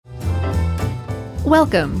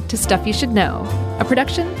Welcome to Stuff You Should Know, a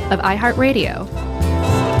production of iHeartRadio.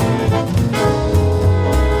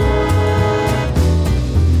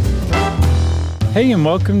 Hey, and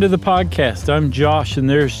welcome to the podcast. I'm Josh, and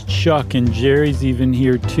there's Chuck, and Jerry's even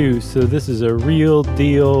here too. So this is a real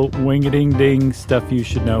deal wing-a-ding-ding Stuff You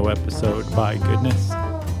Should Know episode, by goodness.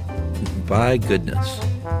 By goodness.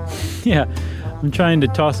 Yeah, I'm trying to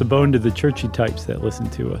toss a bone to the churchy types that listen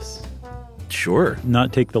to us. Sure.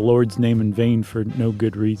 Not take the Lord's name in vain for no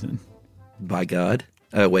good reason. By God.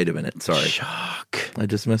 Wait a minute. Sorry. Chuck. I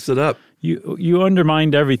just messed it up. You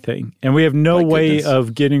undermined everything, and we have no way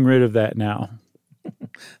of getting rid of that now.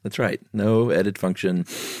 That's right. No edit function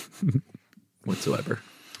whatsoever.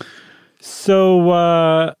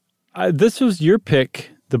 So this was your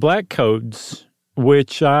pick, the Black Codes,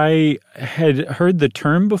 which I had heard the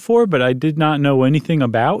term before, but I did not know anything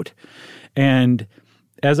about. And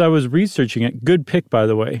as I was researching it, good pick, by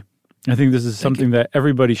the way. I think this is something that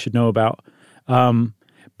everybody should know about.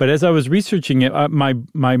 But as I was researching it,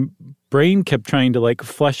 my brain kept trying to like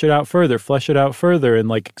flesh it out further, and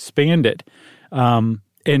like expand it. And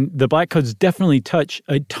the Black Codes definitely touch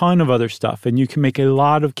a ton of other stuff, and you can make a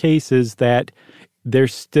lot of cases that they're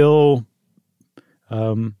still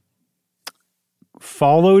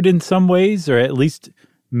followed in some ways, or at least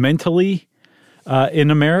mentally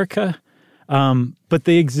in America. But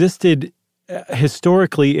they existed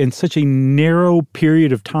historically in such a narrow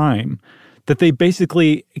period of time that they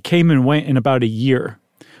basically came and went in about a year,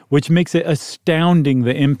 which makes it astounding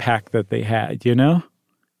the impact that they had, you know?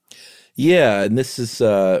 Yeah, and this is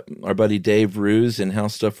our buddy Dave Roos in How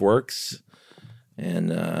Stuff Works.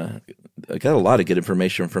 And I got a lot of good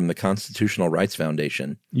information from the Constitutional Rights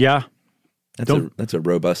Foundation. Yeah. That's a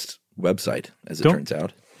robust website, as it turns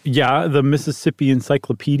out. Yeah, the Mississippi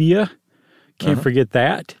Encyclopedia. Can't forget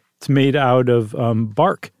that. It's made out of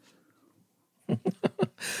bark.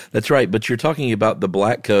 That's right. But you're talking about the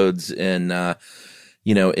Black Codes, and,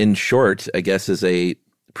 in short, I guess as a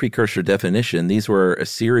precursor definition, these were a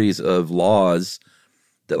series of laws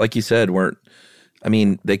that, like you said,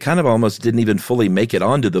 they kind of almost didn't even fully make it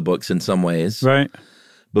onto the books in some ways. Right.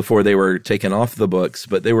 Before they were taken off the books.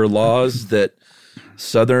 But they were laws that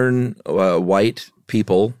Southern white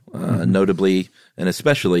people, notably and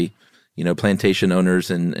especially, plantation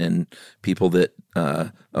owners and people that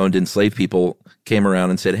owned enslaved people, came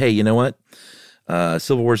around and said, hey, you know what?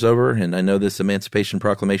 Civil War's over, and I know this Emancipation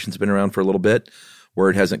Proclamation's been around for a little bit.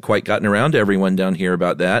 Word hasn't quite gotten around to everyone down here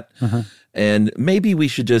about that. And maybe we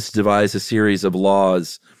should just devise a series of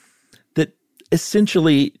laws that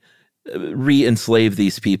essentially re-enslave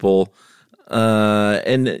these people.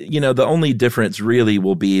 The only difference really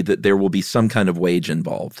will be that there will be some kind of wage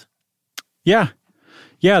involved. Yeah.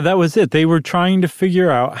 Yeah, that was it. They were trying to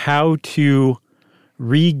figure out how to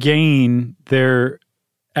regain their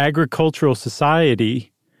agricultural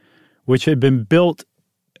society, which had been built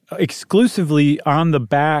almost exclusively on the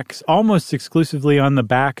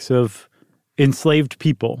backs of enslaved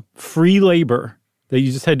people, free labor that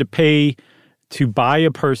you just had to pay to buy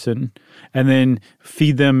a person and then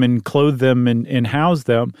feed them and clothe them and house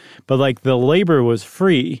them. But like the labor was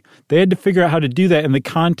free. They had to figure out how to do that in the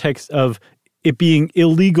context of it being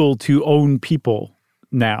illegal to own people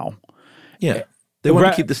now. Yeah. They want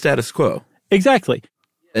to keep the status quo. Exactly.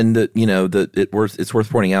 And it's worth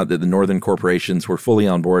pointing out that the northern corporations were fully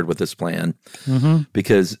on board with this plan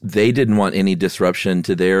because they didn't want any disruption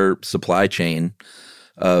to their supply chain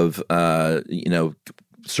of,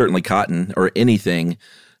 certainly cotton or anything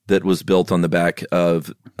that was built on the back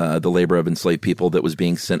of the labor of enslaved people that was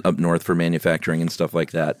being sent up north for manufacturing and stuff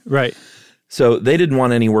like that. Right. So they didn't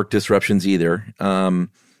want any work disruptions either. The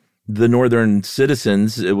northern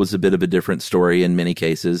citizens, it was a bit of a different story in many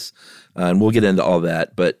cases, and we'll get into all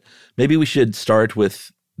that. But maybe we should start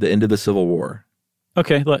with the end of the Civil War.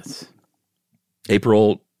 Okay, let's.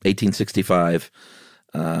 April 1865.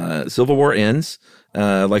 Civil War ends.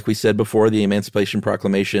 Like we said before, the Emancipation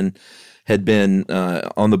Proclamation had been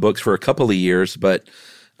on the books for a couple of years, but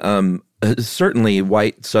certainly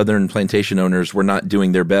white Southern plantation owners were not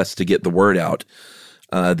doing their best to get the word out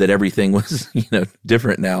that everything was,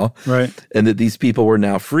 different now, right? And that these people were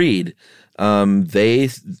now freed. They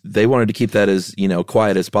wanted to keep that as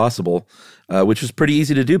quiet as possible, which was pretty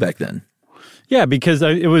easy to do back then. Yeah, because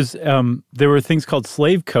it was there were things called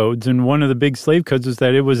slave codes, and one of the big slave codes was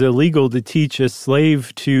that it was illegal to teach a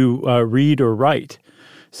slave to read or write.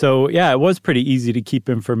 So, yeah, it was pretty easy to keep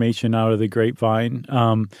information out of the grapevine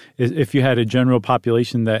if you had a general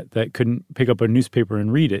population that couldn't pick up a newspaper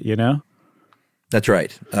and read it, That's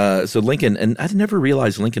right. So Lincoln, and I'd never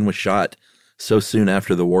realized Lincoln was shot so soon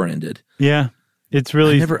after the war ended. Yeah. It's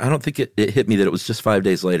really... I don't think it hit me that it was just 5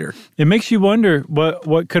 days later. It makes you wonder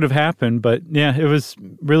what could have happened. But yeah, it was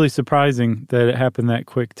really surprising that it happened that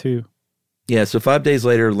quick too. Yeah, so 5 days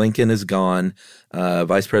later, Lincoln is gone.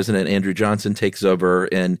 Vice President Andrew Johnson takes over,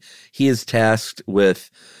 and he is tasked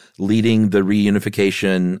with leading the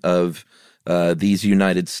reunification of these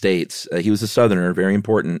United States. He was a Southerner, very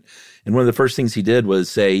important. And one of the first things he did was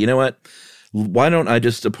say, you know what, why don't I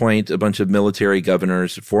just appoint a bunch of military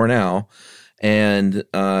governors for now and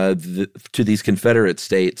to these Confederate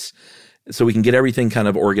states so we can get everything kind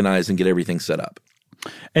of organized and get everything set up.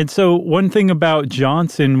 And so one thing about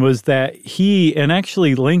Johnson was that he, and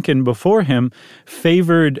actually Lincoln before him,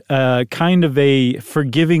 favored kind of a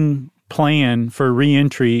forgiving plan for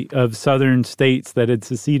reentry of Southern states that had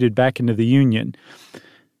seceded back into the Union.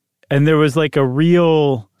 And there was like a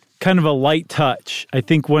real kind of a light touch. I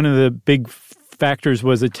think one of the big factors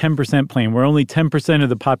was a 10% plan where only 10% of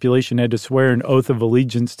the population had to swear an oath of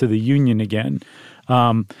allegiance to the Union again.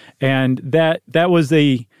 And that was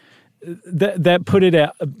that put it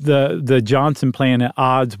at the Johnson plan at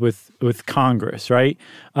odds with Congress, right?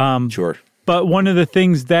 Sure. But one of the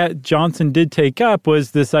things that Johnson did take up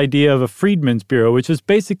was this idea of a Freedmen's Bureau, which is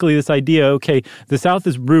basically this idea, okay, the South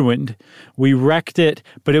is ruined. We wrecked it,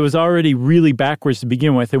 but it was already really backwards to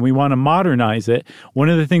begin with, and we want to modernize it. One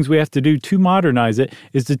of the things we have to do to modernize it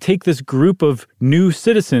is to take this group of new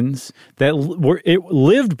citizens that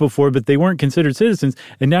lived before, but they weren't considered citizens,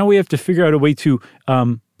 and now we have to figure out a way to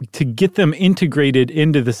get them integrated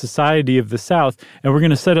into the society of the South, and we're going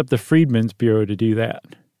to set up the Freedmen's Bureau to do that.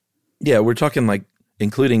 Yeah, we're talking like,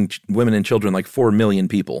 including women and children, like 4 million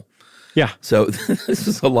people. Yeah. So this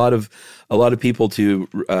is a lot of people to,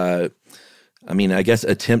 I guess,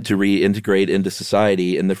 attempt to reintegrate into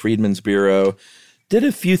society. And the Freedmen's Bureau did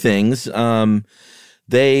a few things.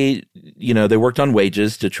 They worked on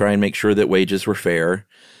wages to try and make sure that wages were fair.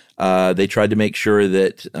 They tried to make sure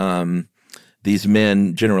that these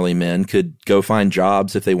men, generally men, could go find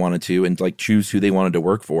jobs if they wanted to and like choose who they wanted to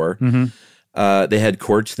work for. Mm-hmm. They had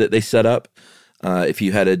courts that they set up. If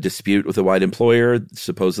you had a dispute with a white employer,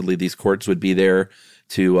 supposedly these courts would be there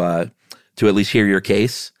to at least hear your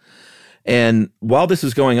case. And while this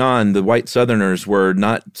was going on, the white Southerners were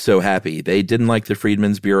not so happy. They didn't like the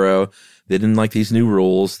Freedmen's Bureau. They didn't like these new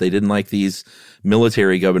rules. They didn't like these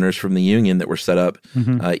military governors from the Union that were set up,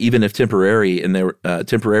 even if temporarily. And they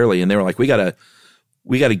were like, we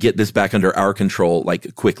gotta get this back under our control,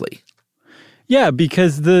 like quickly. Yeah,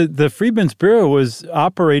 because the Freedmen's Bureau was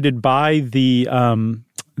operated by the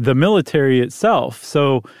military itself.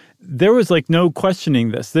 So there was like no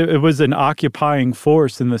questioning this. It was an occupying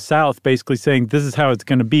force in the South basically saying this is how it's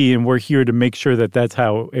going to be and we're here to make sure that that's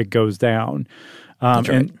how it goes down. That's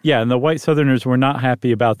right. And the white Southerners were not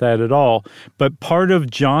happy about that at all. But part of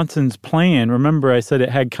Johnson's plan, remember I said it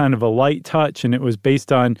had kind of a light touch and it was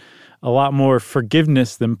based on a lot more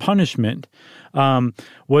forgiveness than punishment.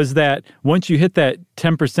 Was that once you hit that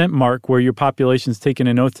 10% mark where your population's taken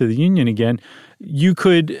an oath to the Union again, you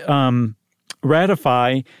could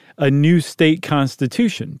ratify a new state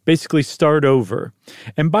constitution, basically start over.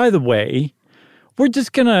 And by the way, we're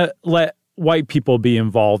just going to let white people be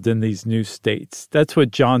involved in these new states. That's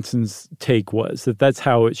what Johnson's take was, that's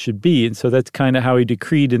how it should be. And so that's kind of how he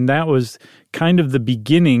decreed. And that was kind of the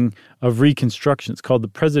beginning of Reconstruction. It's called the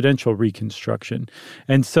Presidential Reconstruction.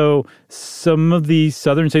 And so some of the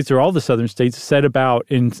southern states, or all the southern states, set about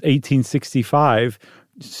in 1865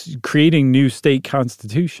 creating new state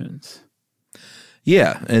constitutions.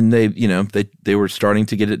 Yeah, and they were starting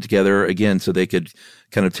to get it together again so they could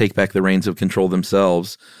kind of take back the reins of control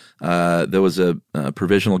themselves. There was a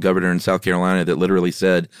provisional governor in South Carolina that literally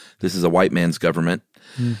said, this is a white man's government.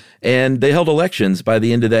 Mm. And they held elections by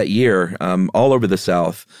the end of that year all over the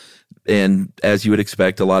South. And as you would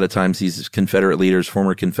expect, a lot of times these Confederate leaders,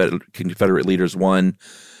 former Confederate leaders, won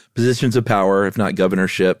positions of power, if not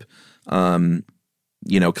governorship,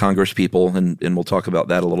 Congress people, and we'll talk about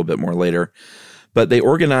that a little bit more later. But they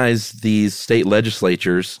organized these state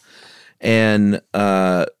legislatures, and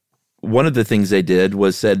one of the things they did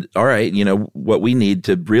was said, all right, what we need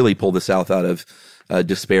to really pull the South out of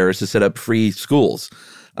despair is to set up free schools,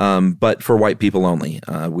 but for white people only.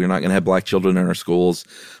 We're not going to have black children in our schools,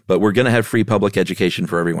 but we're going to have free public education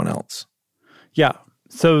for everyone else. Yeah.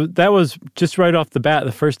 So that was just right off the bat,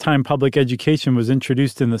 the first time public education was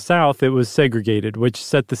introduced in the South, it was segregated, which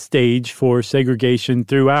set the stage for segregation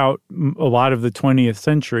throughout a lot of the 20th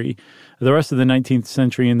century, the rest of the 19th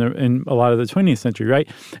century and a lot of the 20th century, right?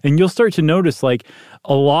 And you'll start to notice like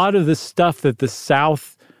a lot of the stuff that the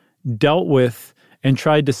South dealt with and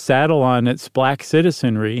tried to saddle on its black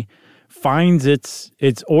citizenry finds its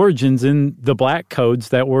origins in the black codes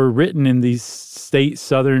that were written in these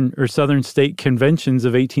southern state conventions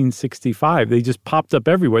of 1865. They just popped up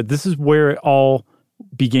everywhere. This is where it all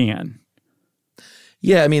began.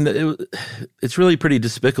 Yeah, I mean, it's really pretty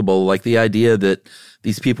despicable. Like the idea that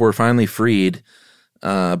these people were finally freed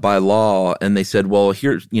by law, and they said, well,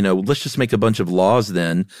 here, let's just make a bunch of laws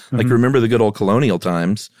then. Like, remember the good old colonial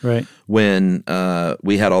times, right? When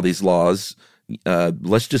we had all these laws.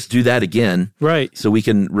 Let's just do that again. Right. So we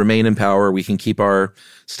can remain in power. We can keep our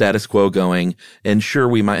status quo going. And sure,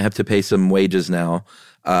 we might have to pay some wages now.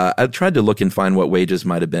 I tried to look and find what wages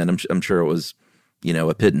might have been. I'm sure it was,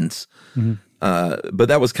 a pittance. But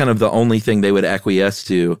that was kind of the only thing they would acquiesce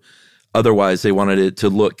to. Otherwise, they wanted it to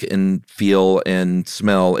look and feel and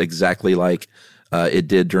smell exactly like it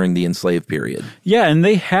did during the enslaved period. Yeah, and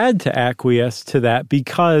they had to acquiesce to that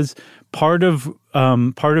because part of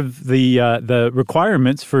the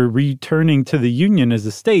requirements for returning to the Union as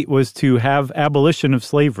a state was to have abolition of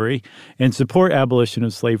slavery and support abolition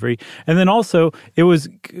of slavery, and then also there was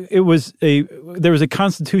a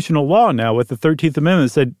constitutional law now with the 13th Amendment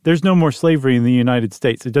that said there's no more slavery in the United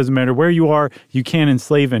States. It doesn't matter where you are, you can't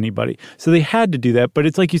enslave anybody. So they had to do that, but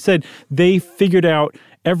it's like you said, they figured out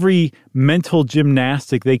every mental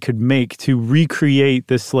gymnastic they could make to recreate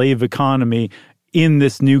the slave economy in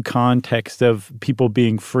this new context of people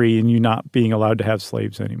being free and you not being allowed to have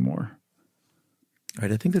slaves anymore. All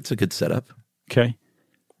right, I think that's a good setup. Okay.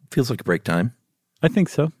 Feels like a break time. I think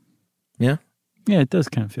so. Yeah? Yeah, it does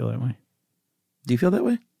kind of feel that way. Do you feel that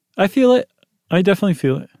way? I feel it. I definitely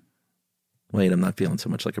feel it. Wait, I'm not feeling so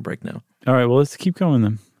much like a break now. All right, well, let's keep going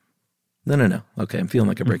then. No. Okay, I'm feeling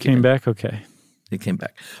like a break. It came back? Okay. It came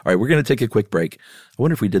back. All right, we're going to take a quick break. I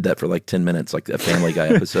wonder if we did that for like 10 minutes, like a Family Guy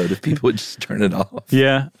episode, if people would just turn it off.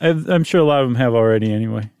 Yeah, I'm sure a lot of them have already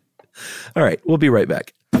anyway. All right, we'll be right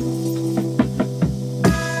back.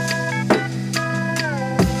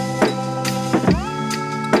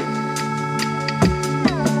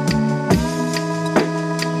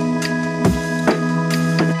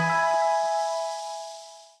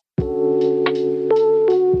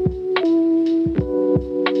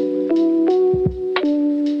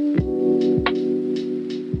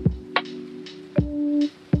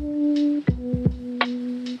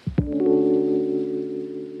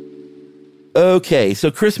 Okay,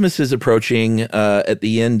 so Christmas is approaching at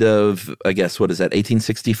the end of, I guess, what is that,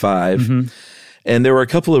 1865? And there were a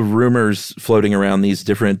couple of rumors floating around these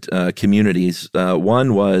different communities.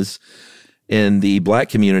 One was in the black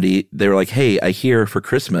community, they were like, hey, I hear for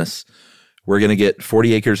Christmas, we're going to get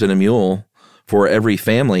 40 acres and a mule for every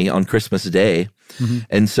family on Christmas Day.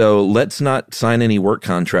 And so let's not sign any work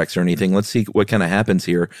contracts or anything. Let's see what kind of happens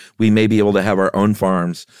here. We may be able to have our own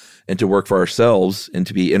farms and to work for ourselves and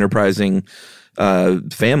to be enterprising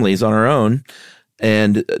families on our own.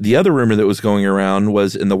 And the other rumor that was going around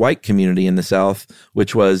was in the white community in the South,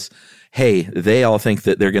 which was, hey, they all think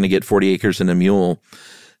that they're going to get 40 acres and a mule.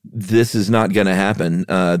 This is not going to happen.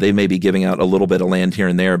 They may be giving out a little bit of land here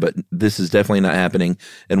and there, but this is definitely not happening.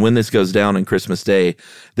 And when this goes down on Christmas Day,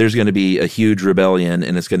 there's going to be a huge rebellion,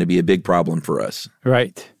 and it's going to be a big problem for us.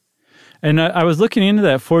 Right. And I was looking into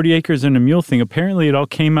that 40 acres and a mule thing. Apparently, it all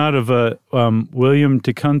came out of a William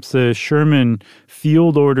Tecumseh Sherman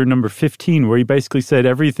Field Order number 15, where he basically said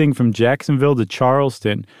everything from Jacksonville to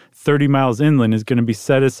Charleston, 30 miles inland, is going to be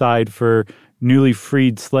set aside for newly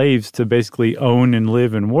freed slaves to basically own and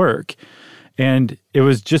live and work. And it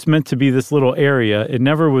was just meant to be this little area. It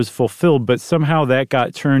never was fulfilled, but somehow that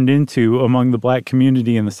got turned into, among the black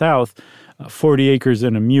community in the South, 40 acres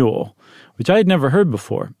and a mule, which I had never heard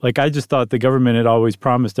before. Like, I just thought the government had always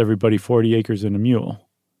promised everybody 40 acres and a mule.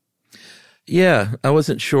 Yeah, I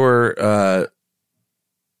wasn't sure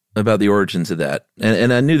about the origins of that.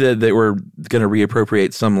 And I knew that they were going to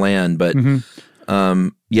reappropriate some land, but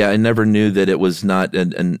yeah, I never knew that it was not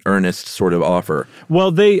an earnest sort of offer.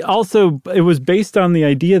 Well, it was based on the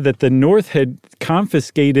idea that the North had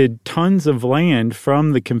confiscated tons of land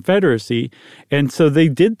from the Confederacy, and so they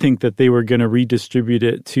did think that they were going to redistribute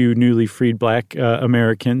it to newly freed black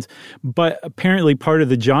Americans. But apparently part of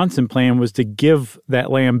the Johnson plan was to give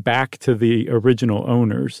that land back to the original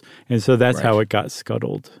owners, and so that's how it got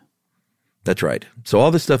scuttled. That's right. So all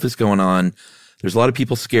this stuff is going on. There's a lot of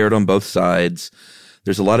people scared on both sides.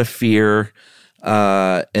 There's a lot of fear.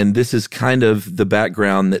 And this is kind of the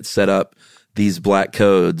background that set up these black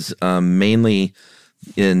codes, mainly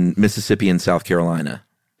in Mississippi and South Carolina.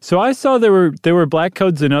 So I saw there were black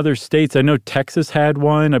codes in other states. I know Texas had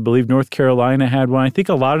one. I believe North Carolina had one. I think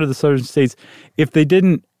a lot of the southern states, if they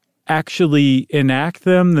didn't actually enact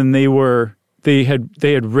them, then they were they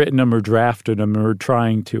had written them or drafted them or were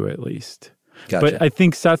trying to at least. Gotcha. But I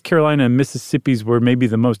think South Carolina and Mississippi's were maybe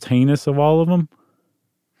the most heinous of all of them.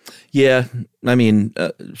 Yeah, I mean,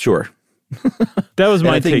 sure. That was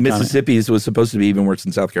my I think take Mississippi's was supposed to be even worse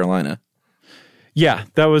than South Carolina. Yeah,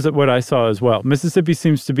 that was what I saw as well. Mississippi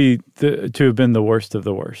seems to be to have been the worst of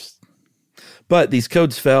the worst. But these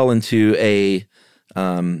codes fell into a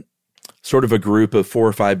sort of a group of 4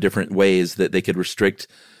 or 5 different ways that they could restrict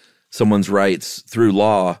someone's rights through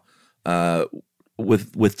law,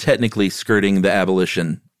 with technically skirting the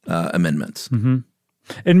abolition amendments. Mm-hmm.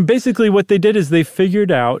 And basically what they did is they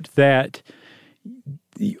figured out that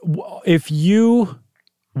if you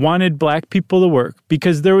wanted black people to work,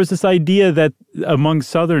 because there was this idea that among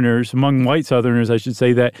white Southerners, I should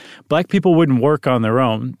say, that black people wouldn't work on their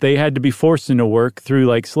own. They had to be forced into work through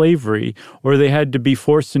like slavery, or they had to be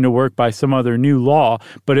forced into work by some other new law.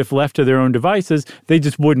 But if left to their own devices, they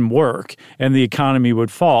just wouldn't work and the economy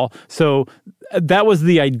would fall. So that was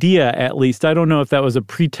the idea, at least. I don't know if that was a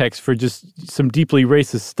pretext for just some deeply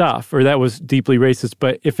racist stuff, or that was deeply racist,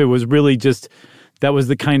 but if it was really just that was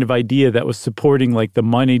the kind of idea that was supporting like the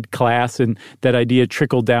moneyed class, and that idea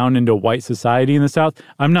trickled down into white society in the South,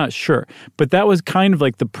 I'm not sure. But that was kind of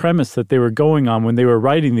like the premise that they were going on when they were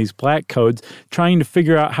writing these black codes, trying to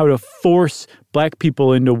figure out how to force black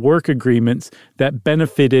people into work agreements that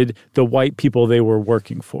benefited the white people they were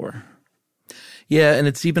working for. Yeah, and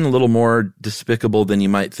it's even a little more despicable than you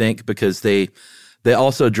might think, because they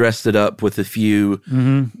also dressed it up with a few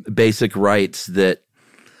basic rights that,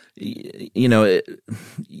 you know,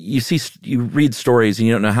 you read stories and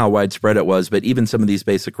you don't know how widespread it was, but even some of these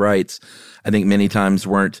basic rights, I think many times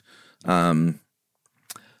weren't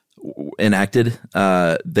enacted.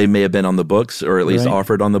 They may have been on the books, or at least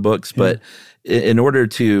offered on the books, but in order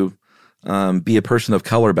to be a person of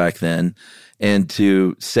color back then, and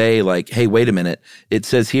to say like, hey, wait a minute, it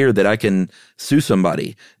says here that I can sue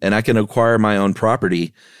somebody and I can acquire my own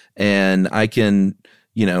property and I can,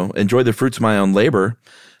 you know, enjoy the fruits of my own labor.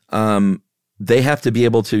 They have to be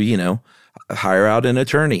able to, you know, hire out an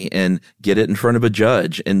attorney and get it in front of a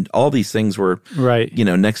judge. And all these things were, you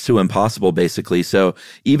know, next to impossible, basically. So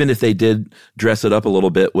even if they did dress it up a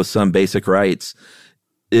little bit with some basic rights,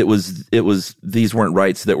 it was these weren't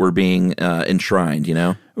rights that were being enshrined, you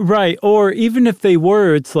know? Right. Or even if they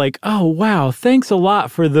were, it's like, oh, wow, thanks a lot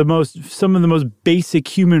for some of the most basic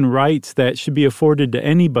human rights that should be afforded to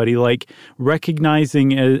anybody, like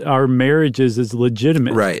recognizing our marriages as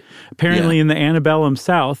legitimate. Right. Apparently in the antebellum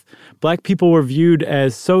South, black people were viewed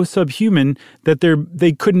as so subhuman that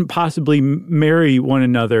they couldn't possibly marry one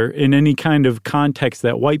another in any kind of context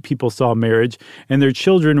that white people saw marriage, and their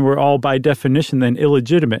children were all by definition then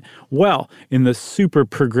illegitimate. Well, in the super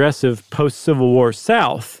progressive post-Civil War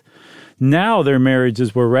South, now their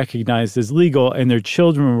marriages were recognized as legal and their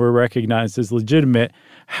children were recognized as legitimate.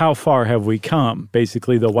 How far have we come?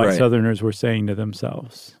 Basically, the white Southerners were saying to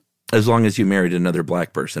themselves. As long as you married another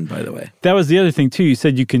black person, by the way. That was the other thing, too. You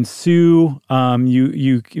said you can sue, all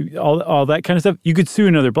that kind of stuff. You could sue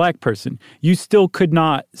another black person. You still could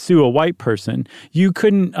not sue a white person. You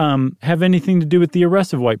couldn't have anything to do with the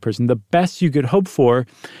arrest of a white person. The best you could hope for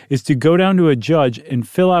is to go down to a judge and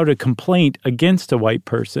fill out a complaint against a white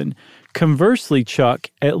person. Conversely,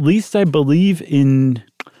 Chuck, at least I believe in,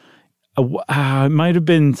 it might have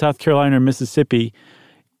been South Carolina or Mississippi,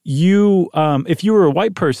 if you were a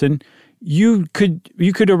white person, you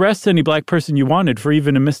could arrest any black person you wanted for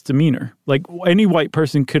even a misdemeanor. Like any white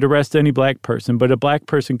person could arrest any black person, but a black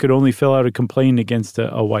person could only fill out a complaint against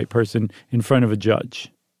a white person in front of a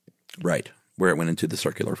judge. Right, where it went into the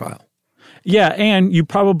circular file. Yeah, and you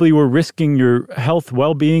probably were risking your health,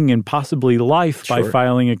 well-being, and possibly life by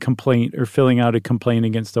filing a complaint or filling out a complaint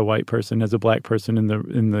against a white person as a black person in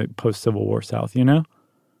the post-Civil War South, you know?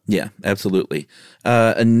 Yeah, absolutely.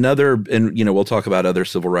 And you know, we'll talk about other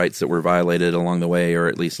civil rights that were violated along the way, or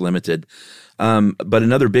at least limited. But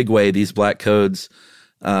another big way these black codes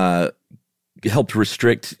helped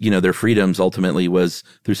restrict, you know, their freedoms ultimately was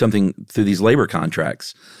through these labor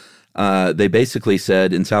contracts. They basically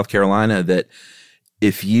said in South Carolina that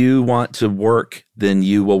if you want to work, then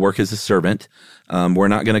you will work as a servant. We're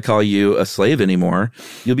not going to call you a slave anymore.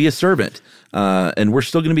 You'll be a servant. And we're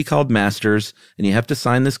still going to be called masters, and you have to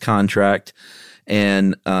sign this contract,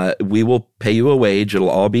 and we will pay you a wage. It'll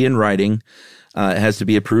all be in writing. It has to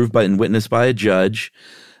be approved by and witnessed by a judge.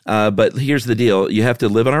 But here's the deal. You have to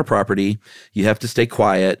live on our property. You have to stay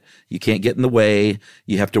quiet. You can't get in the way.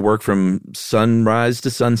 You have to work from sunrise to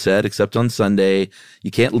sunset, except on Sunday.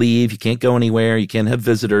 You can't leave. You can't go anywhere. You can't have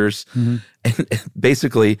visitors. Mm-hmm. And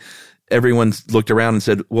basically, everyone's looked around and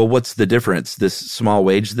said, well, what's the difference? This small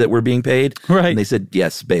wage that we're being paid? Right. And they said,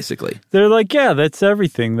 yes, basically. They're like, yeah, that's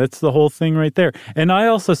everything. That's the whole thing right there. And I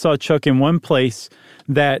also saw, Chuck, in one place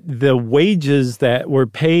that the wages that were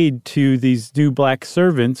paid to these new black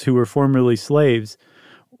servants who were formerly slaves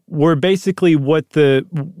were basically what the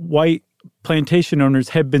white plantation owners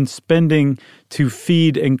had been spending to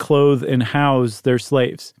feed and clothe and house their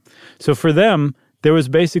slaves. So for them, there was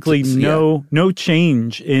basically no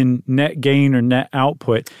change in net gain or net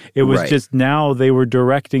output. It was just now they were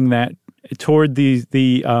directing that toward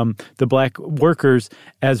the black workers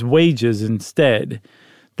as wages instead.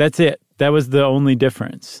 That's it. That was the only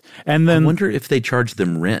difference. And then I wonder if they charged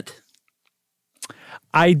them rent.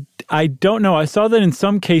 I don't know. I saw that in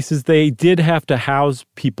some cases they did have to house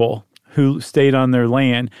people who stayed on their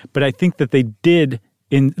land, but I think that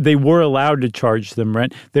they were allowed to charge them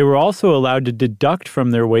rent. They were also allowed to deduct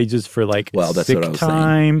from their wages for sick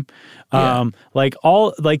time.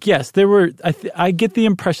 Yes, there were. I get the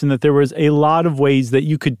impression that there was a lot of ways that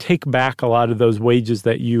you could take back a lot of those wages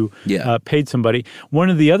that you paid somebody. One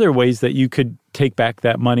of the other ways that you could take back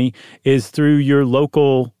that money is through your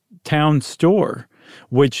local town store,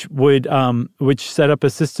 which set up a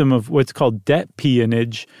system of what's called debt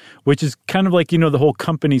peonage, which is kind of like, the whole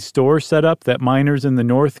company store setup that miners in the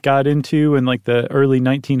North got into in like the early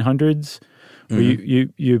 1900s, where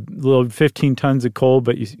you load 15 tons of coal,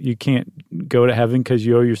 but you can't go to heaven because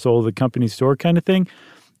you owe your soul to the company store kind of thing.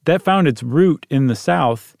 That found its root in the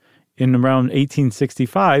South in around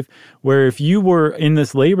 1865, where if you were in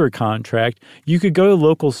this labor contract, you could go to the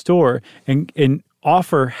local store and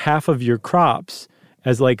offer half of your crops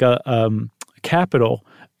as like a capital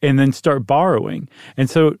and then start borrowing. And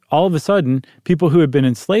so all of a sudden, people who had been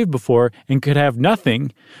enslaved before and could have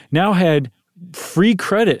nothing now had free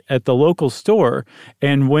credit at the local store.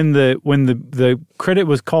 And when the credit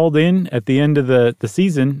was called in at the end of the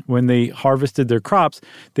season, when they harvested their crops,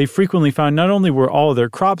 they frequently found not only were all of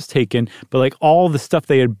their crops taken, but like all the stuff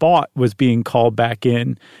they had bought was being called back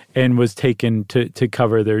in and was taken to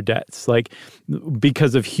cover their debts, like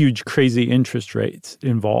because of huge, crazy interest rates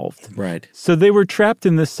involved. Right. So they were trapped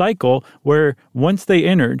in this cycle where once they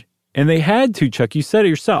entered, and they had to, Chuck, you said it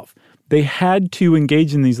yourself, they had to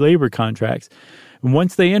engage in these labor contracts. And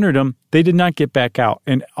once they entered them, they did not get back out.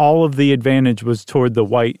 And all of the advantage was toward the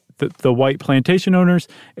white plantation owners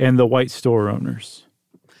and the white store owners.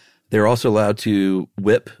 They're also allowed to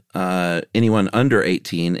whip anyone under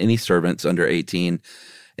 18, any servants under 18.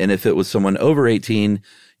 And if it was someone over 18,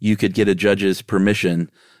 you could get a judge's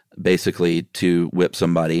permission, basically, to whip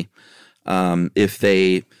somebody.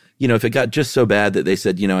 If it got just so bad that they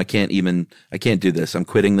said, I can't do this. I'm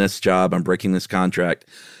quitting this job. I'm breaking this contract.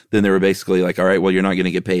 Then they were basically like, all right, well, you're not going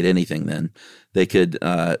to get paid anything then. They could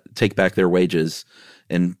take back their wages,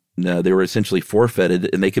 and they were essentially forfeited,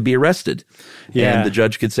 and they could be arrested. Yeah. And the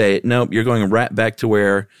judge could say, no, you're going right back to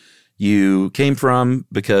where you came from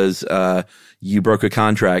because you broke a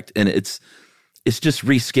contract. And it's just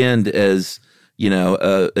reskinned as,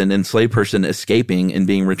 an enslaved person escaping and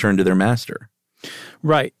being returned to their master.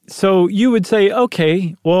 Right. So you would say,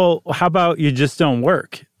 okay, well, how about you just don't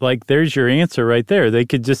work? Like, there's your answer right there. They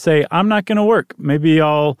could just say, I'm not going to work. Maybe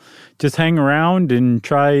I'll just hang around and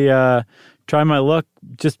try my luck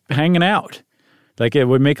just hanging out. Like, it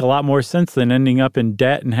would make a lot more sense than ending up in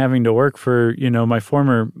debt and having to work for, my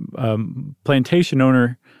former plantation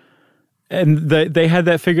owner. And they had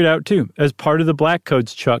that figured out, too. As part of the Black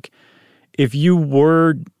Codes, Chuck, if you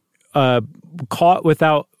were caught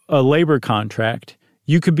without a labor contract,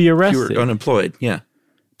 you could be arrested. You were unemployed, yeah.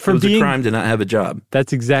 It was a crime to not have a job.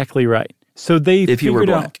 That's exactly right. So if you were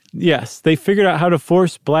black. They figured out how to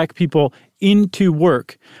force black people into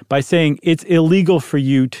work by saying it's illegal for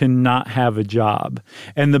you to not have a job.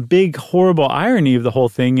 And the big horrible irony of the whole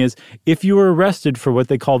thing is if you were arrested for what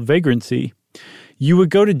they called vagrancy, you would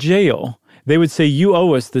go to jail. They would say, you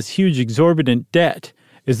owe us this huge exorbitant debt.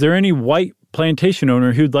 Is there any white plantation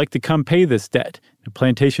owner who'd like to come pay this debt? The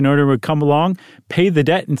plantation owner would come along, pay the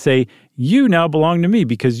debt, and say, you now belong to me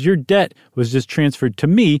because your debt was just transferred to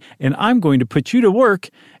me, and I'm going to put you to work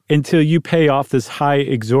until you pay off this high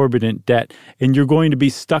exorbitant debt. And you're going to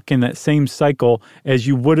be stuck in that same cycle as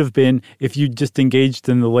you would have been if you just engaged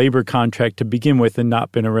in the labor contract to begin with and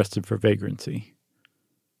not been arrested for vagrancy.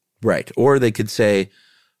 Right. Or they could say,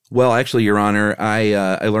 well, actually, Your Honor,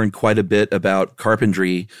 I learned quite a bit about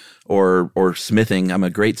carpentry or smithing. I'm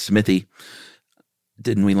a great smithy.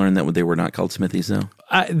 Didn't we learn that they were not called smithies, though?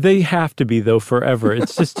 They have to be, though, forever.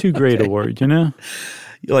 It's just too great a word,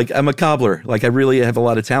 like, I'm a cobbler. Like, I really have a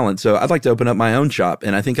lot of talent. So I'd like to open up my own shop,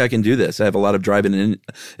 and I think I can do this. I have a lot of drive and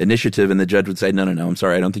initiative. And the judge would say, no, I'm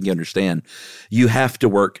sorry. I don't think you understand. You have to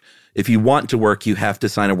work. If you want to work, you have to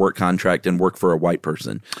sign a work contract and work for a white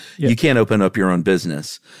person. Yeah. You can't open up your own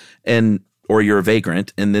business, or you're a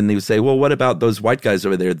vagrant. And then they would say, well, what about those white guys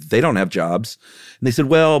over there? They don't have jobs. And they said,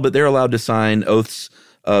 well, but they're allowed to sign oaths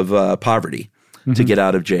of poverty to get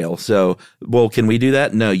out of jail. So, well, can we do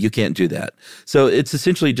that? No, you can't do that. So it's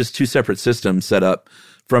essentially just two separate systems set up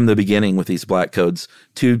from the beginning with these black codes,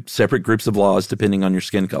 two separate groups of laws depending on your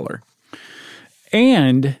skin color.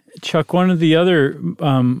 And Chuck, one of the other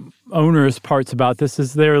onerous parts about this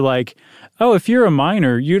is they're like, oh, if you're a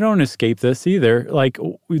minor, you don't escape this either. Like,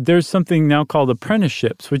 there's something now called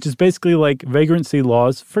apprenticeships, which is basically like vagrancy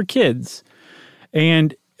laws for kids.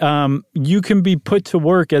 And you can be put to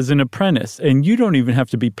work as an apprentice, and you don't even have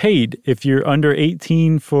to be paid if you're under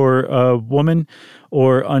 18 for a woman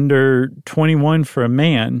or under 21 for a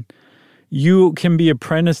man. You can be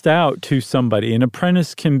apprenticed out to somebody. An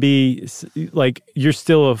apprentice can be like you're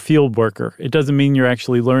still a field worker. It doesn't mean you're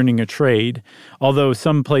actually learning a trade, although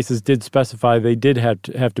some places did specify they did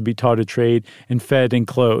have to be taught a trade and fed and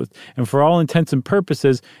clothed. And for all intents and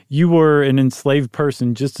purposes, you were an enslaved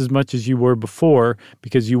person just as much as you were before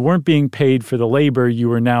because you weren't being paid for the labor you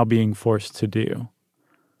were now being forced to do.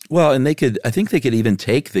 Well, and I think they could even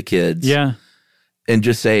take the kids and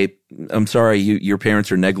just say, I'm sorry, your parents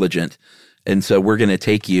are negligent. And so we're going to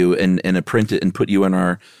take you and apprentice and put you in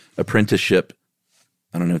our apprenticeship.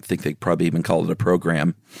 I don't know. I think they probably even call it a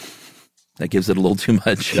program. That gives it a little too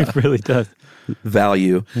much. It really does.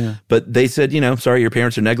 Value. Yeah. But they said, sorry, your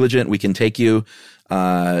parents are negligent. We can take you.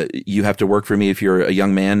 You have to work for me if you're a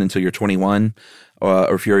young man until you're 21,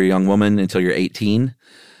 or if you're a young woman until you're 18.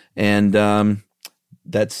 And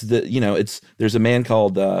that's there's a man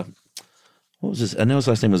called what was his? I know his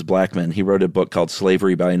last name was Blackman. He wrote a book called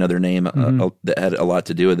Slavery by Another Name that had a lot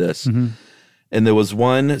to do with this. Mm-hmm. And there was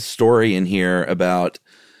one story in here about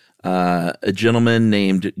a gentleman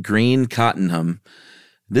named Green Cottenham.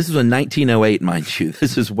 This was in 1908, mind you.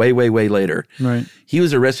 This is way, way, way later. Right. He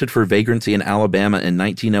was arrested for vagrancy in Alabama in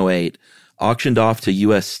 1908, auctioned off to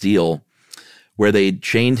U.S. Steel, where they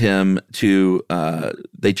chained him up,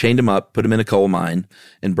 put him in a coal mine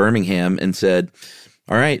in Birmingham, and said,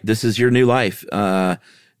 all right, this is your new life.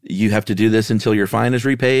 You have to do this until your fine is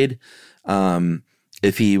repaid.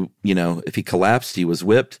 If he collapsed, he was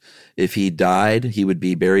whipped. If he died, he would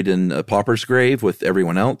be buried in a pauper's grave with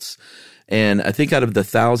everyone else. And I think out of the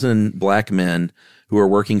 1,000 black men who were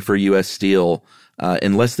working for U.S. Steel,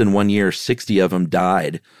 in less than 1 year, 60 of them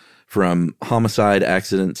died from homicide,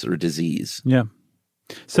 accidents, or disease. Yeah.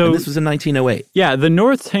 So and this was in 1908. Yeah, the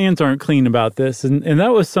North's hands aren't clean about this. And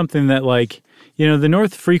that was something that, like, the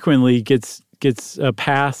North frequently gets a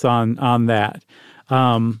pass on that,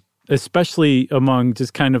 especially among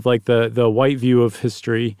just kind of like the white view of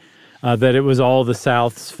history, that it was all the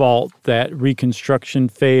South's fault, that Reconstruction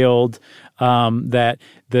failed, that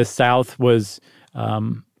the South was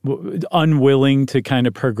unwilling to kind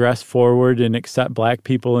of progress forward and accept black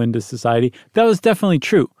people into society. That was definitely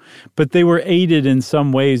true. But they were aided in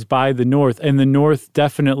some ways by the North, and the North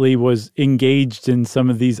definitely was engaged in some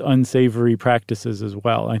of these unsavory practices as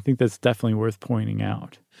well. I think that's definitely worth pointing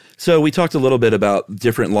out. So we talked a little bit about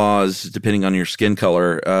different laws depending on your skin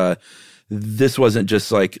color. This wasn't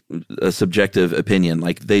just like a subjective opinion.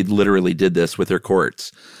 Like, they literally did this with their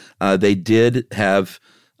courts. They did have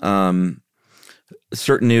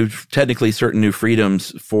certain new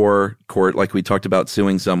freedoms for court, like we talked about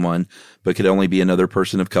suing someone, but could only be another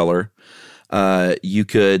person of color. You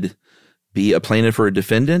could be a plaintiff or a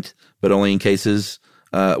defendant, but only in cases,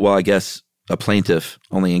 I guess a plaintiff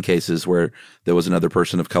only in cases where there was another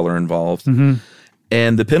person of color involved. Mm-hmm.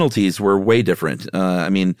 And the penalties were way different. I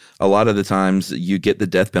mean, a lot of the times you get the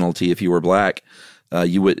death penalty if you were black.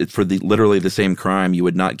 You would, for literally the same crime, you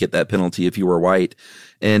would not get that penalty if you were white.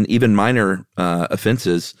 And even minor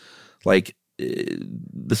offenses, like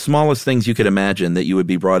the smallest things you could imagine that you would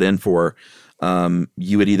be brought in for,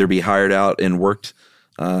 you would either be hired out and worked,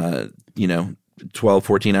 12,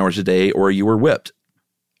 14 hours a day, or you were whipped.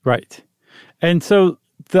 Right. And so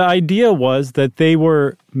the idea was that they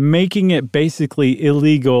were making it basically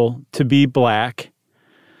illegal to be black,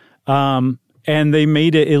 and they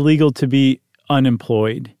made it illegal to be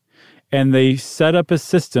unemployed. And they set up a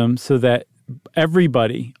system so that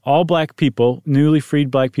everybody, all black people, newly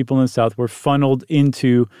freed black people in the South, were funneled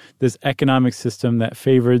into this economic system that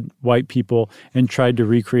favored white people and tried to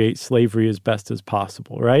recreate slavery as best as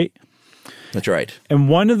possible, right? That's right. And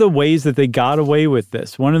one of the ways that they got away with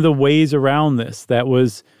this, one of the ways around this that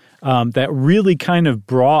was that really kind of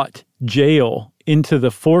brought jail into the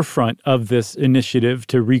forefront of this initiative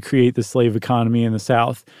to recreate the slave economy in the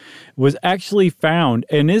South, was actually found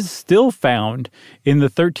and is still found in the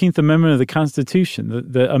 13th Amendment of the Constitution,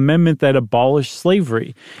 the amendment that abolished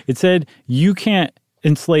slavery. It said you can't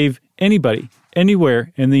enslave anybody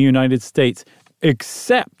anywhere in the United States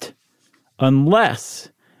except unless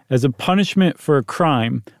as a punishment for a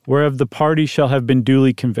crime whereof the party shall have been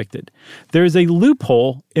duly convicted. There is a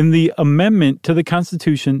loophole in the amendment to the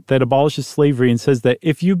Constitution that abolishes slavery and says that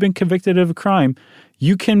if you've been convicted of a crime,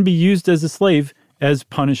 you can be used as a slave as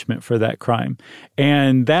punishment for that crime.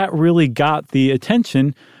 And that really got the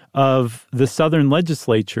attention of the Southern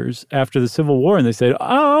legislatures after the Civil War. And they said,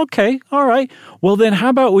 oh, okay, all right. Well, then how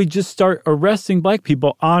about we just start arresting black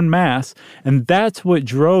people en masse? And that's what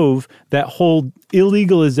drove that whole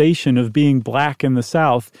illegalization of being black in the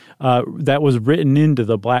South that was written into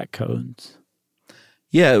the black codes.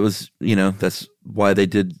 Yeah, it was, that's why they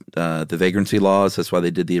did the vagrancy laws. That's why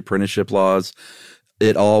they did the apprenticeship laws.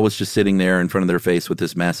 It all was just sitting there in front of their face with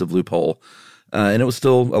this massive loophole. And it was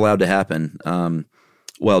still allowed to happen.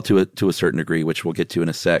 Well, to a certain degree, which we'll get to in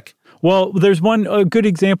a sec. Well, there's a good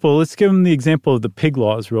example. Let's give them the example of the pig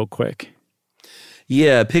laws real quick.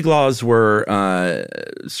 Yeah, pig laws were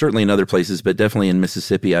certainly in other places, but definitely in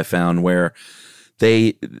Mississippi I found where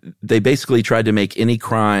they basically tried to make any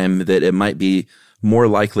crime that it might be more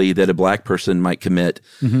likely that a black person might commit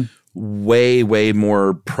way, way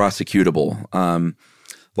more prosecutable.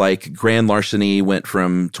 Like grand larceny went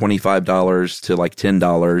from $25 to like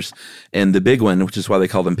 $10. And the big one, which is why they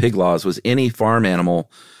call them pig laws, was any farm animal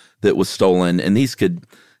that was stolen. And these could,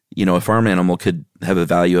 a farm animal could have a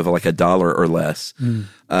value of like $1 or less.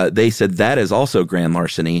 They said that is also grand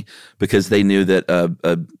larceny because they knew that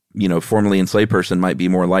a formerly enslaved person might be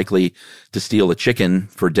more likely to steal a chicken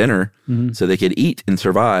for dinner so they could eat and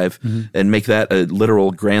survive and make that a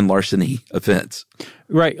literal grand larceny offense.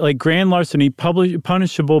 Right, like grand larceny,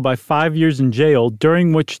 punishable by 5 years in jail,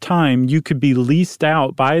 during which time you could be leased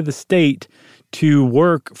out by the state to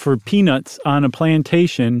work for peanuts on a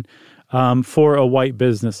plantation for a white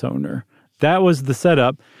business owner. That was the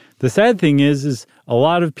setup. The sad thing is a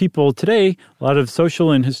lot of people today, a lot of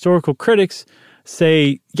social and historical critics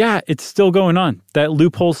say, yeah, it's still going on. That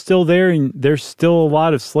loophole's still there, and there's still a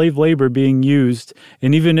lot of slave labor being used.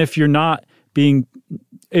 And even if you're not being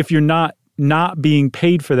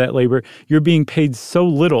paid for that labor, you're being paid so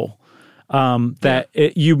little that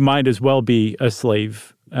you might as well be a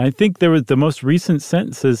slave. I think there was the most recent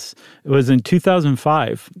census, it was in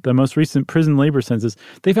 2005, the most recent prison labor census.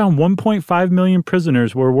 They found 1.5 million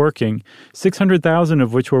prisoners were working, 600,000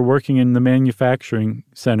 of which were working in the manufacturing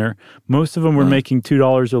center. Most of them were making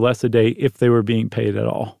 $2 or less a day if they were being paid at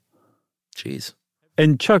all. Jeez.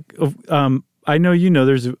 And Chuck, I know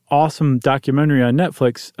there's an awesome documentary on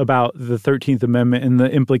Netflix about the 13th Amendment and the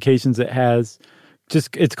implications it has.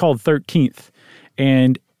 It's called 13th.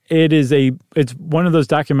 And it's one of those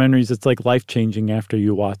documentaries that's like life-changing after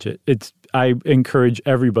you watch it. I encourage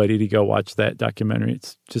everybody to go watch that documentary.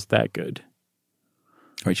 It's just that good.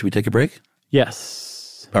 All right, should we take a break?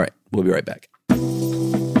 Yes. All right, we'll be right back.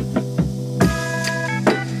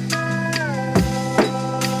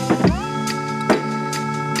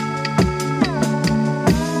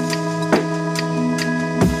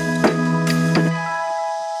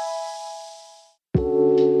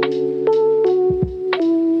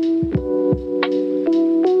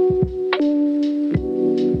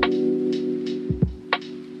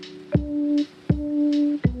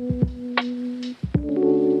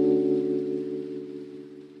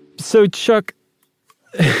 So, Chuck,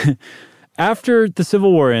 after the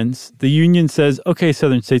Civil War ends, the Union says, okay,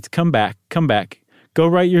 Southern states, come back. Go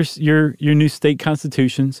write your new state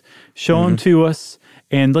constitutions, show them to us,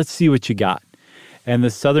 and let's see what you got. And the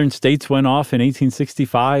Southern states went off in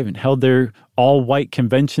 1865 and held their all-white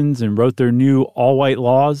conventions and wrote their new all-white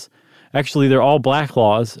laws. Actually, they're all-black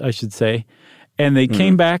laws, I should say. And they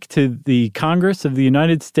came back to the Congress of the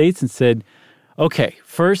United States and said, okay,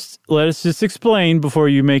 first, let us just explain before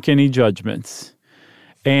you make any judgments.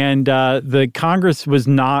 And the Congress was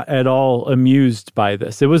not at all amused by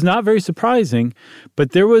this. It was not very surprising,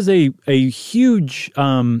 but there was a huge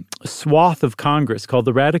swath of Congress called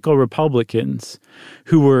the Radical Republicans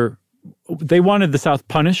who were they wanted the South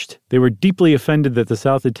punished. They were deeply offended that the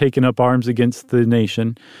South had taken up arms against the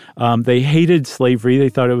nation. They hated slavery. They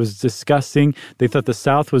thought it was disgusting. They thought the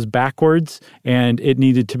South was backwards and it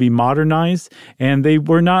needed to be modernized. And they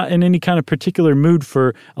were not in any kind of particular mood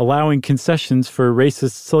for allowing concessions for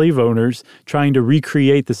racist slave owners trying to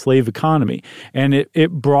recreate the slave economy. And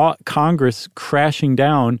it brought Congress crashing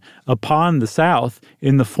down upon the South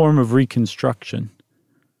in the form of Reconstruction.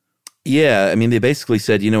 Yeah, I mean, they basically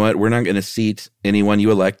said, you know what, we're not going to seat anyone you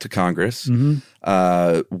elect to Congress.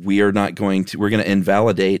 We're going to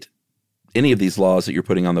invalidate any of these laws that you're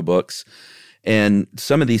putting on the books. And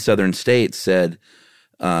some of these southern states said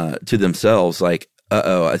to themselves, like,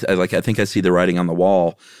 I think I see the writing on the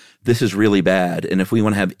wall. This is really bad. And if we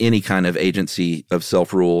want to have any kind of agency of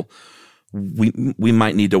self-rule, we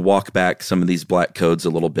might need to walk back some of these black codes a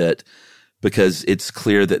little bit, because it's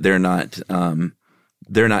clear that they're not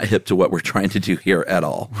hip to what we're trying to do here at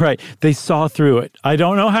all. Right. They saw through it. I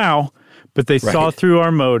don't know how, but they saw through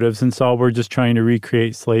our motives and saw we're just trying to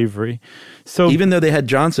recreate slavery. So even though they had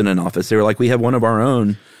Johnson in office, they were like, we have one of our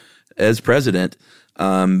own as president.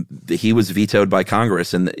 He was vetoed by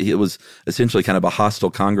Congress, and it was essentially kind of a hostile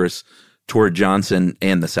Congress toward Johnson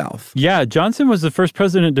and the South. Yeah, Johnson was the first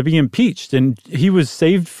president to be impeached, and he was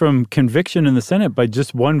saved from conviction in the Senate by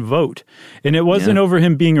just one vote. And it wasn't over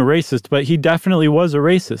him being a racist, but he definitely was a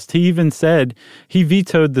racist. He even said he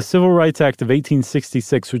vetoed the Civil Rights Act of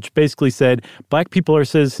 1866, which basically said black people are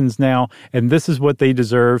citizens now, and this is what they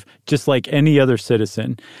deserve, just like any other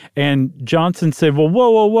citizen. And Johnson said, well,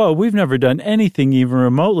 whoa, we've never done anything even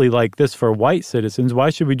remotely like this for white citizens.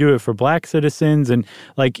 Why should we do it for black citizens? And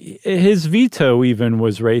like his veto even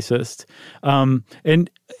was racist. And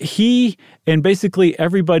he and basically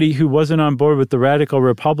everybody who wasn't on board with the radical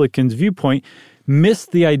Republicans' viewpoint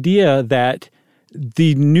missed the idea that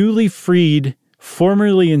the newly freed,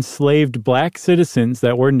 formerly enslaved black citizens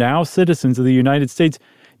that were now citizens of the United States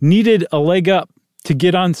needed a leg up to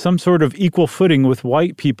get on some sort of equal footing with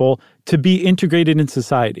white people to be integrated in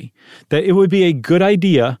society. That it would be a good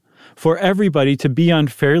idea for everybody to be on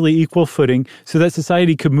fairly equal footing so that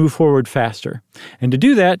society could move forward faster. And to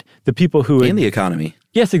do that, the people who... And the economy.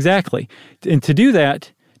 Yes, exactly. And to do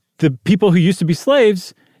that, the people who used to be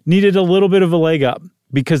slaves needed a little bit of a leg up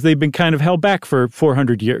because they've been kind of held back for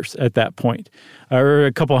 400 years at that point, or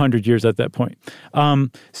a couple hundred years at that point.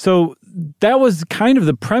 So that was kind of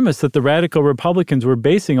the premise that the radical Republicans were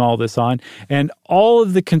basing all this on. And all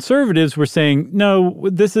of the conservatives were saying, no,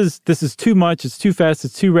 this is too much. It's too fast.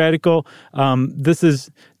 It's too radical. This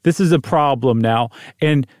is a problem now.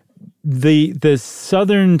 And the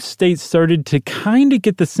southern states started to kind of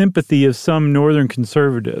get the sympathy of some northern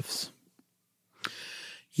conservatives.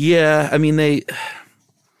 Yeah, I mean,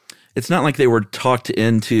 it's not like they were talked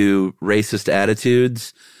into racist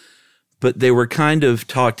attitudes, but they were kind of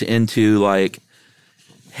talked into like,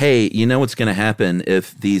 hey, you know what's going to happen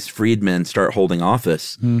if these freedmen start holding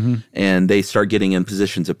office and they start getting in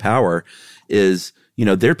positions of power is, you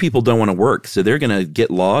know, their people don't want to work. So they're going to get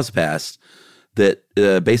laws passed that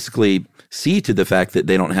basically see to the fact that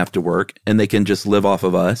they don't have to work and they can just live off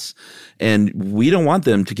of us. And we don't want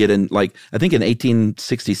them to get in, like, I think in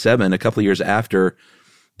 1867, a couple of years after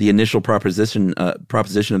the initial proposition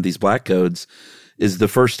of these black codes, is the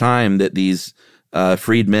first time that these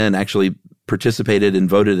freed men actually participated and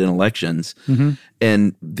voted in elections.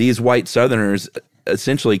 And these white Southerners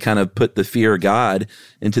essentially kind of put the fear of God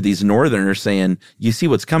into these Northerners saying, you see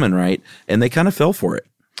what's coming, right? And they kind of fell for it.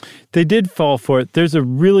 They did fall for it. There's a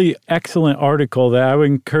really excellent article that I would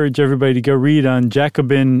encourage everybody to go read on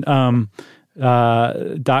Jacobin.com.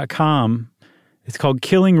 It's called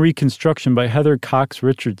Killing Reconstruction by Heather Cox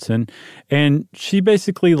Richardson. And she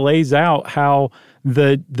basically lays out how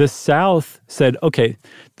the South said, okay,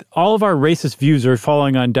 all of our racist views are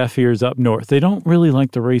falling on deaf ears up north. They don't really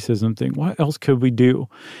like the racism thing. What else could we do?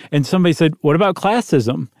 And somebody said, what about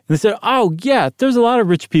classism? And they said, oh, yeah, there's a lot of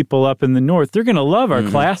rich people up in the north. They're going to love our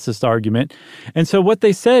classist argument. And so what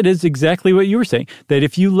they said is exactly what you were saying, that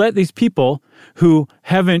if you let these people who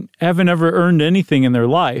haven't ever earned anything in their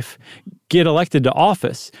life get elected to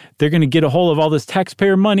office, they're going to get a hold of all this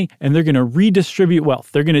taxpayer money and they're going to redistribute wealth.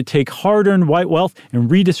 They're going to take hard-earned white wealth and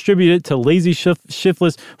redistribute it to lazy,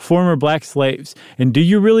 shiftless former black slaves. And do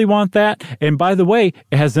you really want that? And by the way,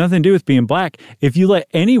 it has nothing to do with being black. If you let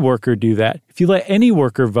any worker do that, if you let any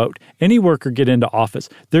worker vote, any worker get into office,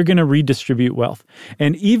 they're going to redistribute wealth.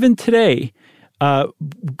 And even today,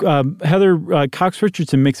 Heather Cox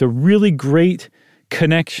Richardson makes a really great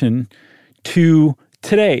connection to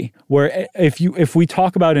today, where if we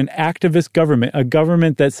talk about an activist government, a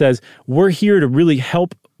government that says we're here to really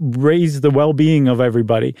help raise the well-being of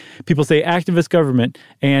everybody. People say activist government,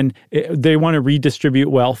 and they want to redistribute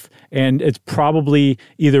wealth, and it's probably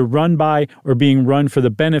either run by or being run for the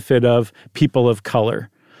benefit of people of color.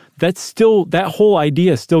 That whole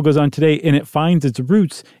idea still goes on today, and it finds its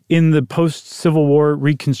roots in the post-Civil War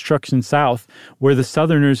Reconstruction South, where the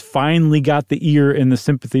Southerners finally got the ear and the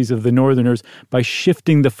sympathies of the Northerners by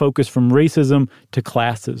shifting the focus from racism to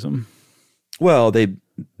classism. Well, they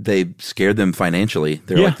scared them financially.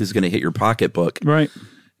 They're like, this is going to hit your pocketbook. Right.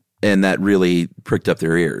 And that really pricked up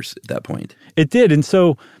their ears at that point. It did. And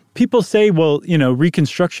so people say, well,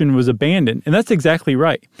 Reconstruction was abandoned. And that's exactly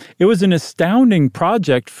right. It was an astounding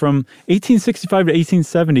project from 1865 to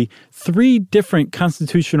 1870. 3 different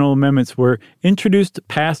constitutional amendments were introduced,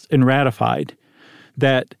 passed, and ratified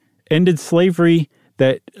that ended slavery,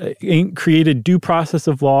 that created due process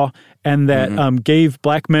of law, and that gave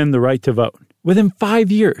black men the right to vote. Within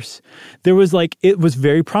 5 years, it was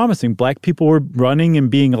very promising. Black people were running and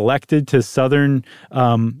being elected to Southern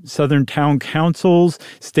town councils,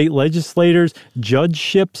 state legislators,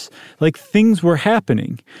 judgeships. Things were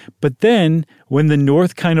happening. But then when the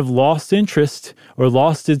North kind of lost interest or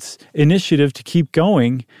lost its initiative to keep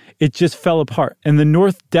going, it just fell apart. And the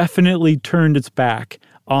North definitely turned its back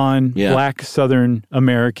on Black Southern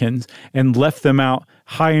Americans and left them out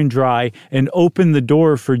high and dry and opened the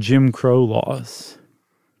door for Jim Crow laws.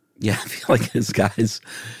 Yeah, I feel like these guys,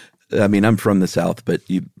 I mean, I'm from the South, but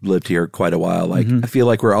you lived here quite a while. I feel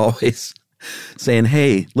like we're always saying,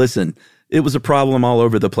 hey, listen, it was a problem all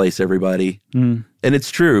over the place, everybody. And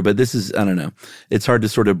it's true, but this is, I don't know. It's hard to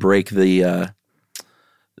sort of break the,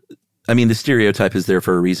 the stereotype is there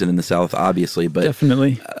for a reason in the South, obviously, but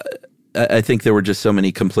definitely. I think there were just so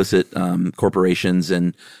many complicit corporations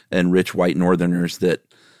and rich white Northerners that,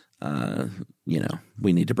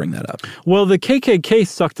 we need to bring that up. Well, the KKK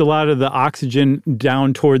sucked a lot of the oxygen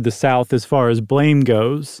down toward the South as far as blame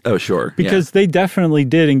goes. Oh, sure. Because they definitely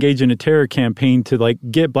did engage in a terror campaign to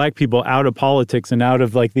get black people out of politics and out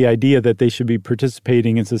of the idea that they should be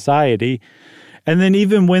participating in society. And then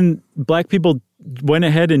even when black people went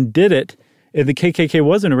ahead and did it, and the KKK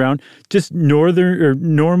wasn't around, just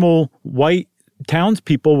normal white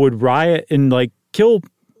townspeople would riot and kill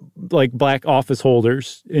black office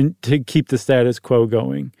holders and to keep the status quo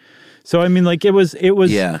going. So it was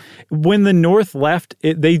when the North left,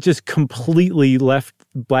 they just completely left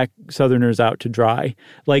black Southerners out to dry.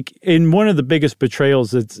 In one of the biggest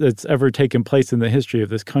betrayals that's ever taken place in the history of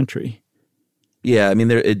this country. Yeah, I know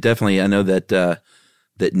that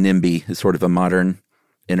that NIMBY is sort of a modern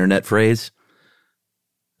internet phrase.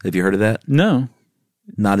 Have you heard of that? No.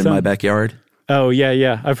 Not in my backyard? Oh,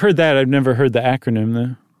 yeah. I've heard that. I've never heard the acronym,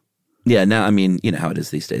 though. Yeah, now, you know how it is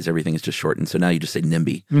these days. Everything is just shortened. So now you just say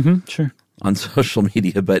NIMBY. Mm-hmm, sure. On social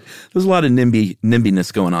media. But there's a lot of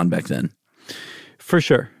NIMBiness going on back then. For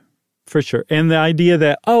sure. And the idea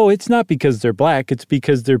that, it's not because they're black, it's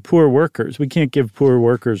because they're poor workers. We can't give poor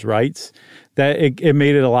workers rights. That it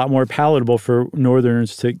made it a lot more palatable for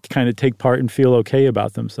Northerners to kind of take part and feel okay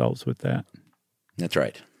about themselves with that. That's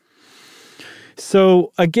right.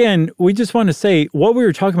 So, again, we just want to say what we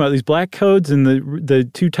were talking about, these black codes and the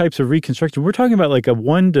 2 types of Reconstruction, we're talking about a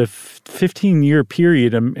 1 to 15-year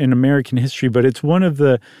period in American history, but it's one of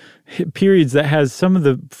the periods that has some of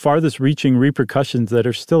the farthest reaching repercussions that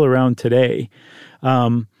are still around today.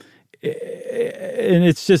 And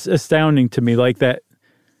it's just astounding to me that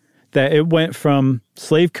it went from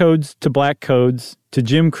slave codes to black codes to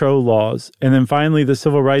Jim Crow laws, and then finally the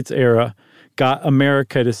Civil Rights era got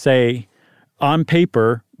America to say, on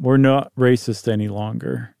paper, we're not racist any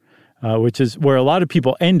longer, which is where a lot of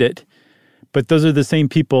people end it. But those are the same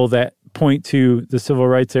people that point to the Civil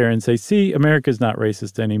Rights era and say, see, America's not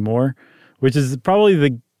racist anymore, which is probably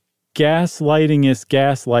the gaslightingest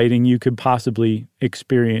gaslighting you could possibly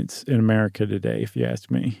experience in America today, if you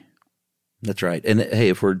ask me. That's right. And hey,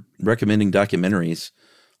 if we're recommending documentaries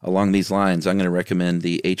along these lines, I'm going to recommend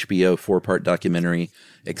the HBO 4-part documentary,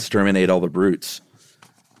 Exterminate All the Brutes.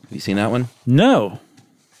 Have you seen that one? No.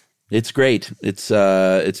 It's great. It's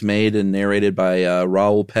made and narrated by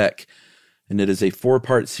Raoul Peck, and it is a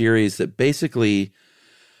 4-part series that basically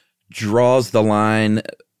draws the line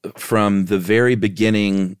from the very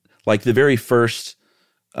beginning, the very first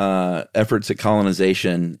efforts at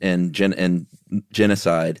colonization and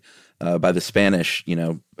genocide by the Spanish,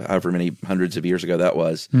 however many hundreds of years ago that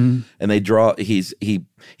was. Mm-hmm. And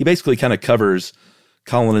he basically kind of covers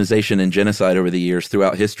colonization and genocide over the years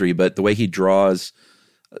throughout history, but the way he draws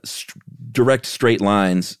direct straight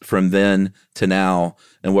lines from then to now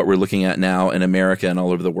and what we're looking at now in America and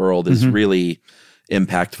all over the world is really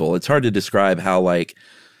impactful. It's hard to describe how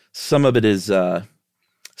some of it is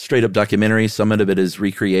straight up documentary. Some of it is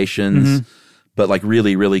recreations, but like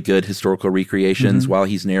really, really good historical recreations while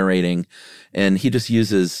he's narrating. And he just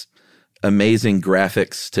uses amazing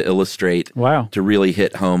graphics to illustrate, to really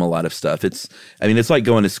hit home a lot of stuff. It's like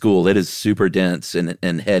going to school. It is super dense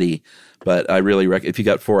and heady. But I really if you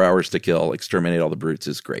got 4 hours to kill, Exterminate All the Brutes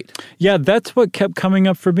is great. Yeah, that's what kept coming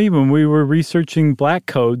up for me when we were researching black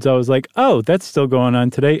codes. I was like, oh, that's still going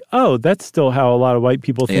on today. Oh, that's still how a lot of white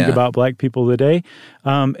people think about black people today.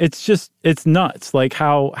 It's nuts. Like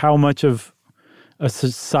how much of our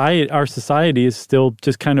society is still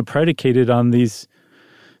just kind of predicated on these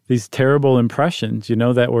terrible impressions,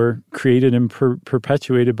 that were created and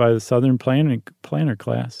perpetuated by the Southern planner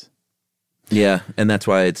class. Yeah, and that's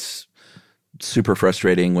why it's super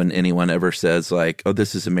frustrating when anyone ever says like, oh,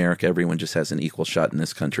 this is America. Everyone just has an equal shot in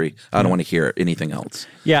this country. I don't want to hear anything else.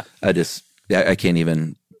 Yeah. I can't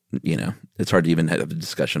even, it's hard to even have a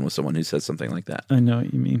discussion with someone who says something like that. I know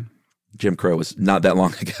what you mean. Jim Crow was not that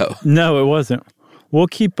long ago. No, it wasn't. We'll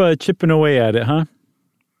keep chipping away at it, huh?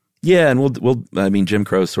 Yeah. And Jim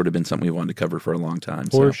Crow's sort of been something we wanted to cover for a long time.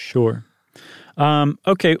 For sure.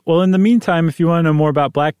 Okay, well, in the meantime, if you want to know more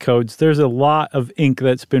about black codes, there's a lot of ink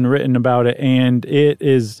that's been written about it, and it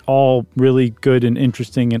is all really good and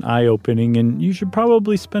interesting and eye-opening, and you should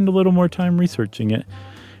probably spend a little more time researching it.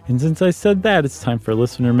 And since I said that, it's time for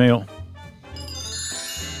listener mail.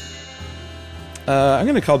 I'm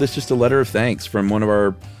going to call this just a letter of thanks from one of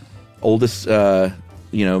our oldest,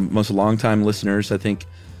 most longtime listeners. I think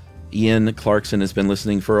Ian Clarkson has been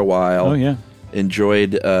listening for a while. Oh, yeah.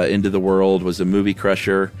 Enjoyed Into the World, was a movie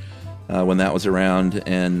crusher when that was around,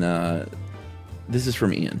 and this is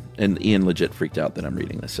from Ian. And Ian legit freaked out that I'm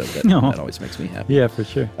reading this, so that always makes me happy. Yeah, for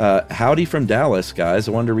sure. Howdy from Dallas, guys.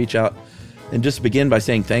 I wanted to reach out and just begin by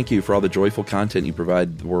saying thank you for all the joyful content you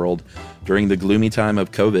provide the world during the gloomy time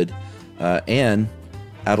of COVID and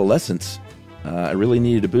adolescence. I really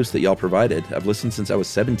needed a boost that y'all provided. I've listened since I was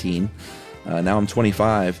 17. Now I'm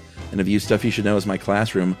 25, and have used Stuff You Should Know as my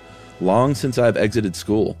classroom long since I've exited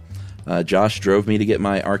school. Josh drove me to get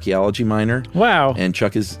my archaeology minor. Wow. And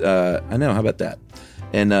Chuck is, I know, how about that?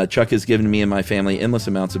 And Chuck has given me and my family endless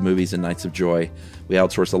amounts of movies and nights of joy. We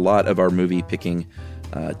outsource a lot of our movie picking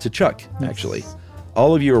to Chuck, actually.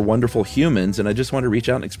 All of you are wonderful humans, and I just want to reach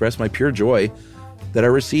out and express my pure joy that I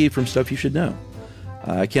receive from Stuff You Should Know.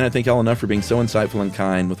 I cannot thank y'all enough for being so insightful and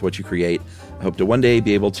kind with what you create. I hope to one day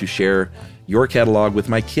be able to share your catalog with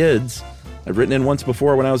my kids. I've written in once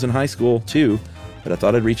before when I was in high school, too, but I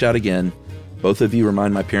thought I'd reach out again. Both of you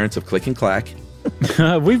remind my parents of Click and Clack.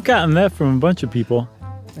 We've gotten that from a bunch of people.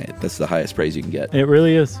 Hey, that's the highest praise you can get. It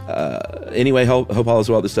really is. Anyway, hope all is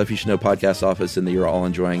well at the Stuff You Should Know podcast office and that you're all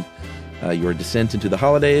enjoying your descent into the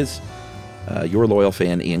holidays. Your loyal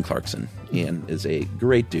fan, Ian Clarkson. Ian is a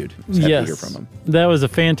great dude. Happy to hear from him. That was a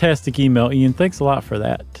fantastic email, Ian. Thanks a lot for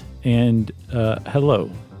that. And hello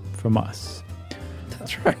from us.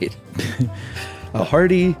 That's right. A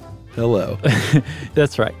hearty hello.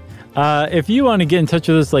 That's right. If you want to get in touch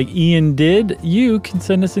with us like Ian did, you can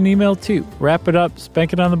send us an email too. Wrap it up,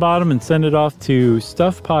 spank it on the bottom, and send it off to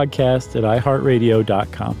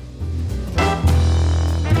stuffpodcast@iheartradio.com.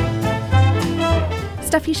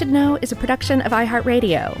 Stuff You Should Know is a production of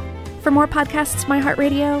iHeartRadio. For more podcasts from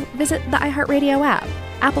iHeartRadio, visit the iHeartRadio app,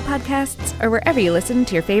 Apple Podcasts, or wherever you listen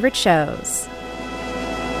to your favorite shows.